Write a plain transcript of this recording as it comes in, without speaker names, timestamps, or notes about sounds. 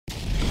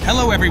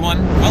Hello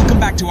everyone, welcome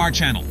back to our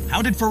channel.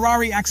 How did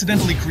Ferrari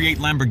accidentally create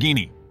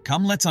Lamborghini?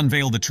 Come, let's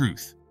unveil the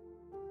truth.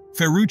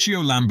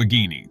 Ferruccio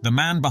Lamborghini, the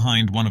man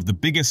behind one of the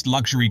biggest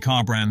luxury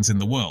car brands in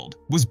the world,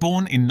 was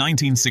born in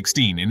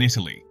 1916 in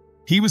Italy.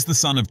 He was the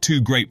son of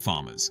two grape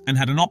farmers and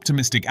had an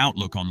optimistic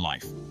outlook on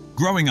life.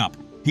 Growing up,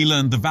 he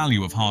learned the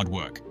value of hard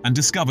work and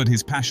discovered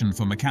his passion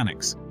for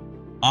mechanics.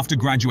 After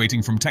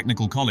graduating from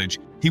technical college,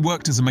 he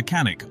worked as a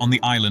mechanic on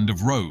the island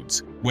of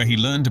Rhodes, where he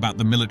learned about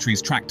the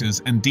military's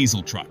tractors and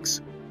diesel trucks.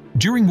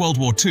 During World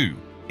War II,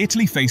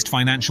 Italy faced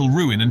financial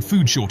ruin and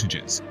food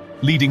shortages,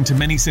 leading to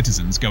many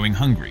citizens going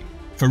hungry.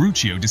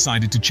 Ferruccio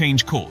decided to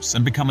change course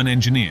and become an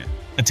engineer,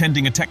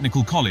 attending a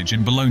technical college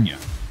in Bologna.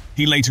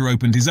 He later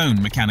opened his own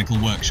mechanical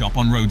workshop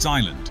on Rhodes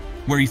Island,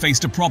 where he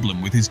faced a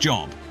problem with his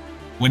job.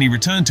 When he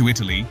returned to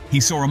Italy, he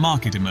saw a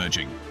market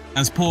emerging,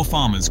 as poor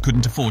farmers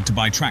couldn't afford to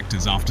buy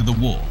tractors after the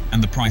war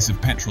and the price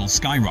of petrol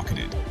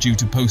skyrocketed due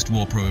to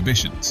post-war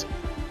prohibitions.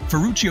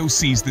 Ferruccio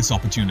seized this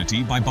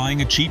opportunity by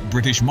buying a cheap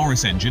British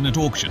Morris engine at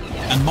auction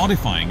and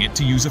modifying it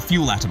to use a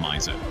fuel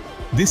atomizer.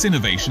 This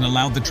innovation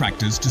allowed the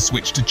tractors to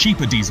switch to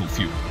cheaper diesel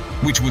fuel,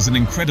 which was an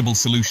incredible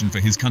solution for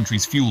his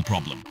country's fuel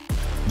problem.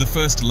 The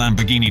first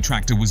Lamborghini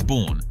tractor was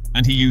born,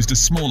 and he used a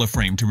smaller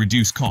frame to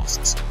reduce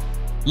costs.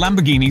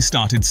 Lamborghini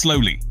started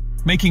slowly,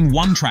 making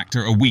one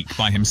tractor a week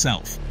by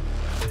himself.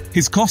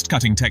 His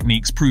cost-cutting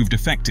techniques proved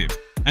effective,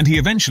 and he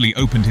eventually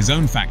opened his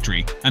own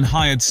factory and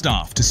hired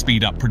staff to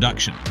speed up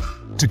production.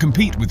 To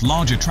compete with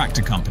larger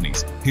tractor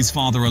companies, his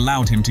father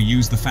allowed him to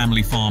use the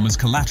family farm as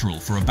collateral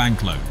for a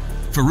bank loan.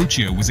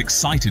 Ferruccio was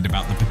excited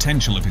about the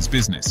potential of his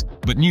business,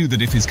 but knew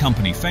that if his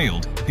company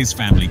failed, his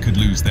family could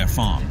lose their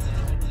farm.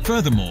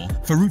 Furthermore,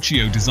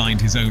 Ferruccio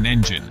designed his own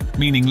engine,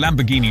 meaning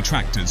Lamborghini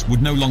tractors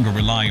would no longer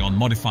rely on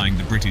modifying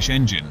the British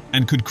engine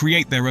and could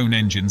create their own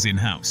engines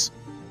in-house.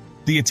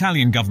 The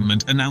Italian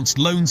government announced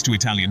loans to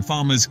Italian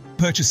farmers,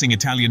 purchasing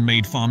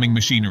Italian-made farming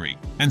machinery,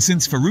 and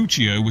since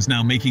Ferruccio was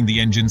now making the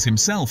engines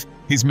himself,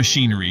 his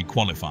machinery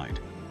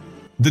qualified.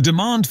 The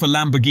demand for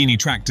Lamborghini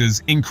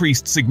tractors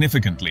increased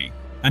significantly,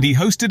 and he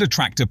hosted a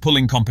tractor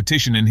pulling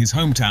competition in his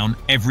hometown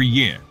every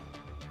year.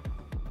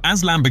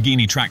 As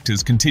Lamborghini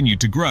tractors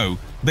continued to grow,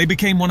 they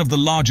became one of the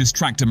largest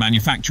tractor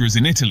manufacturers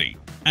in Italy,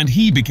 and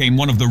he became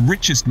one of the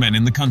richest men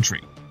in the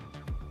country.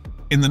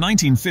 In the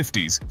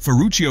 1950s,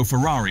 Ferruccio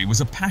Ferrari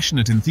was a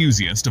passionate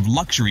enthusiast of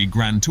luxury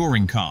grand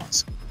touring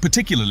cars,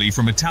 particularly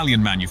from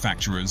Italian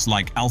manufacturers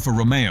like Alfa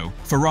Romeo,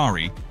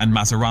 Ferrari, and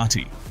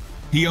Maserati.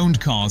 He owned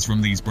cars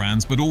from these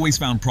brands but always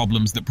found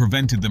problems that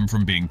prevented them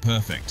from being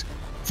perfect.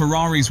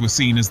 Ferraris were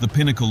seen as the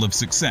pinnacle of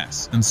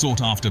success and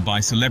sought after by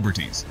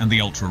celebrities and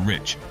the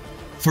ultra-rich.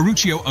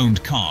 Ferruccio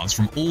owned cars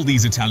from all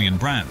these Italian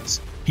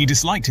brands. He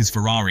disliked his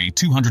Ferrari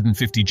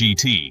 250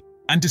 GT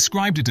and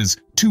described it as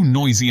too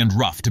noisy and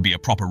rough to be a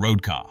proper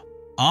road car.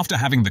 After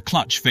having the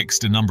clutch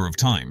fixed a number of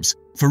times,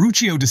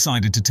 Ferruccio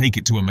decided to take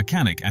it to a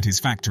mechanic at his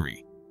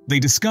factory. They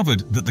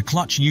discovered that the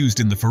clutch used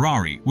in the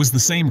Ferrari was the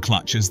same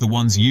clutch as the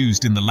ones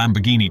used in the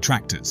Lamborghini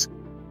tractors.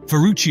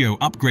 Ferruccio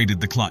upgraded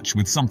the clutch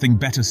with something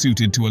better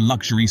suited to a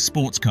luxury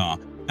sports car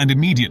and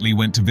immediately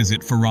went to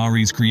visit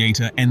Ferrari's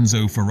creator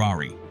Enzo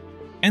Ferrari.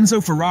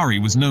 Enzo Ferrari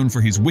was known for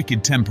his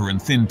wicked temper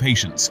and thin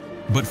patience,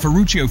 but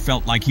Ferruccio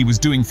felt like he was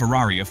doing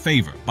Ferrari a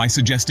favor by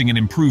suggesting an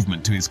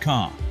improvement to his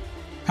car.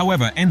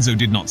 However, Enzo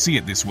did not see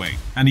it this way,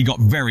 and he got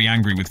very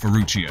angry with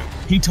Ferruccio.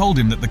 He told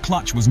him that the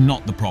clutch was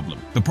not the problem.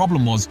 The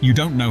problem was, you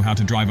don't know how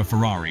to drive a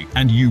Ferrari,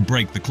 and you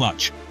break the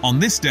clutch. On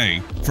this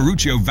day,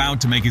 Ferruccio vowed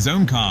to make his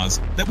own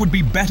cars that would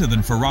be better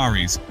than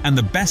Ferraris and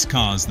the best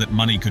cars that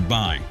money could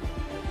buy.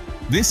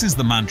 This is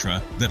the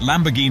mantra that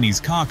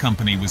Lamborghini's car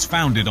company was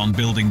founded on,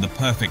 building the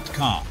perfect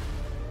car.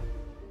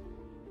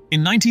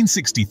 In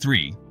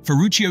 1963,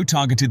 Ferruccio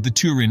targeted the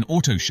Turin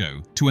Auto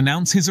Show to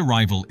announce his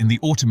arrival in the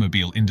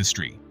automobile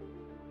industry.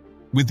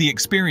 With the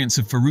experience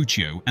of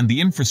Ferruccio and the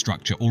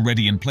infrastructure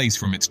already in place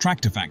from its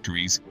tractor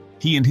factories,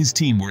 he and his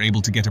team were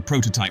able to get a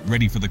prototype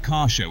ready for the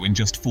car show in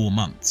just 4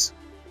 months.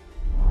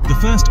 The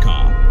first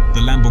car, the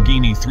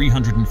Lamborghini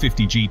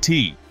 350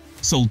 GT,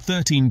 sold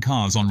 13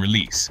 cars on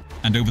release,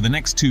 and over the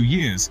next 2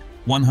 years,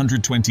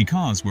 120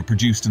 cars were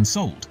produced and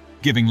sold,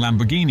 giving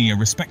Lamborghini a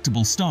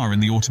respectable star in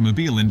the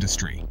automobile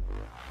industry.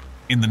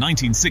 In the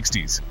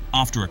 1960s,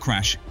 after a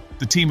crash,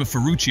 the team of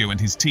Ferruccio and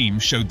his team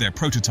showed their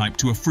prototype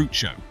to a fruit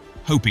show,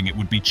 hoping it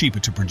would be cheaper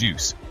to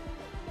produce.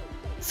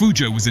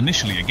 Ferruccio was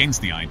initially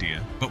against the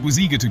idea, but was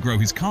eager to grow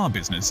his car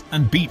business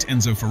and beat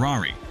Enzo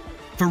Ferrari.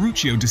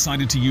 Ferruccio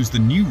decided to use the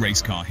new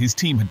race car his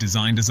team had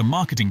designed as a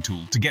marketing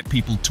tool to get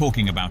people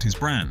talking about his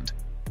brand.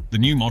 The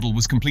new model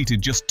was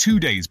completed just 2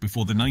 days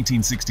before the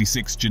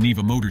 1966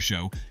 Geneva Motor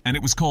Show, and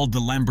it was called the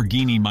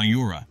Lamborghini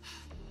Miura.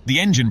 The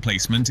engine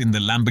placement in the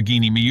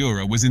Lamborghini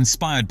Miura was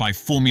inspired by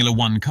Formula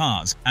One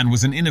cars and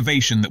was an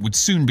innovation that would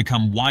soon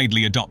become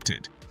widely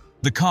adopted.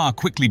 The car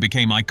quickly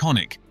became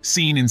iconic,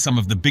 seen in some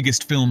of the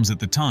biggest films at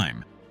the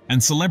time,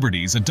 and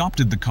celebrities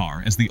adopted the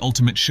car as the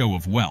ultimate show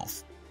of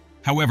wealth.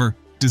 However,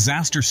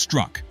 disaster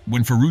struck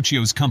when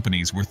Ferruccio's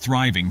companies were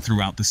thriving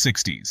throughout the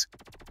 60s.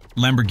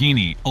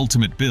 Lamborghini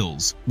Ultimate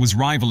Bills was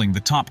rivaling the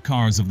top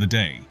cars of the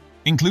day,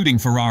 including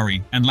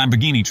Ferrari and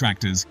Lamborghini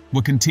tractors,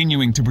 were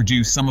continuing to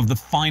produce some of the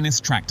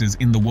finest tractors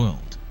in the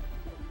world.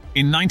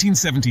 In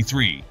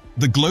 1973,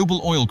 the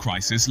global oil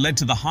crisis led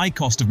to the high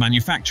cost of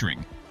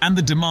manufacturing and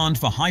the demand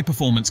for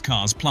high-performance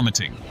cars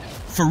plummeting.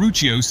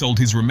 Ferruccio sold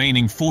his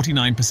remaining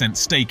 49%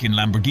 stake in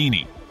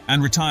Lamborghini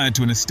and retired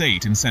to an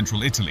estate in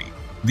central Italy.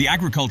 The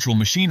agricultural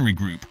machinery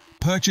group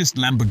purchased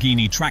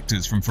Lamborghini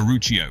tractors from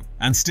Ferruccio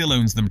and still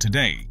owns them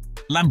today.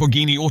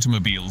 Lamborghini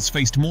automobiles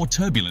faced more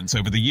turbulence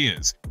over the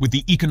years, with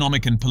the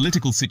economic and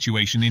political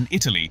situation in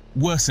Italy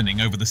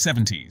worsening over the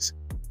 70s.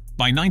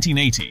 By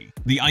 1980,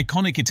 the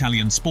iconic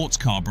Italian sports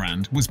car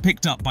brand was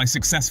picked up by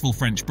successful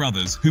French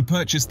brothers who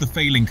purchased the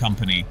failing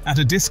company at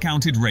a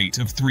discounted rate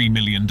of $3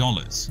 million.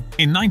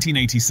 In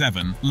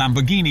 1987,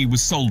 Lamborghini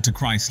was sold to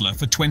Chrysler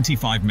for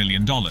 $25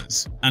 million,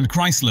 and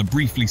Chrysler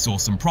briefly saw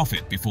some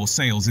profit before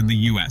sales in the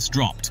US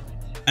dropped.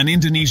 An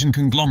Indonesian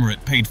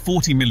conglomerate paid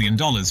 $40 million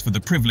for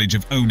the privilege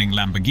of owning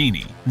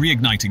Lamborghini,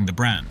 reigniting the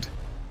brand.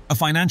 A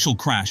financial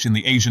crash in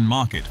the Asian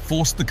market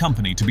forced the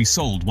company to be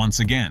sold once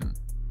again.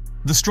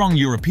 The strong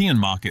European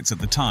markets at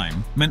the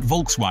time meant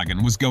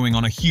Volkswagen was going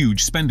on a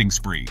huge spending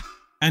spree,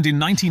 and in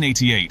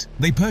 1988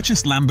 they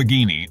purchased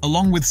Lamborghini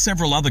along with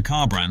several other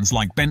car brands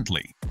like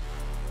Bentley.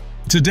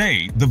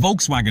 Today, the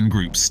Volkswagen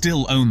Group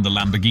still own the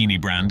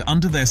Lamborghini brand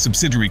under their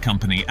subsidiary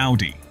company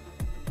Audi.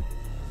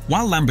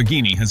 While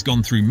Lamborghini has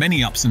gone through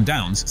many ups and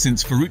downs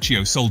since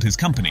Ferruccio sold his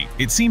company,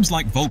 it seems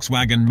like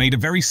Volkswagen made a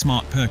very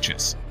smart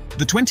purchase.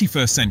 The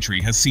 21st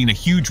century has seen a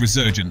huge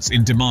resurgence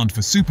in demand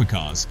for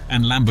supercars,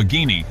 and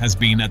Lamborghini has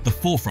been at the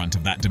forefront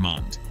of that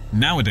demand.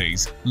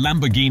 Nowadays,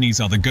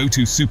 Lamborghinis are the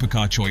go-to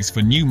supercar choice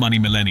for new money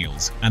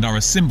millennials and are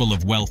a symbol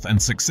of wealth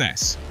and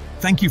success.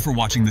 Thank you for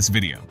watching this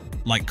video.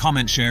 Like,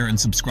 comment, share, and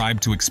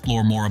subscribe to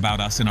explore more about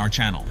us in our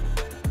channel.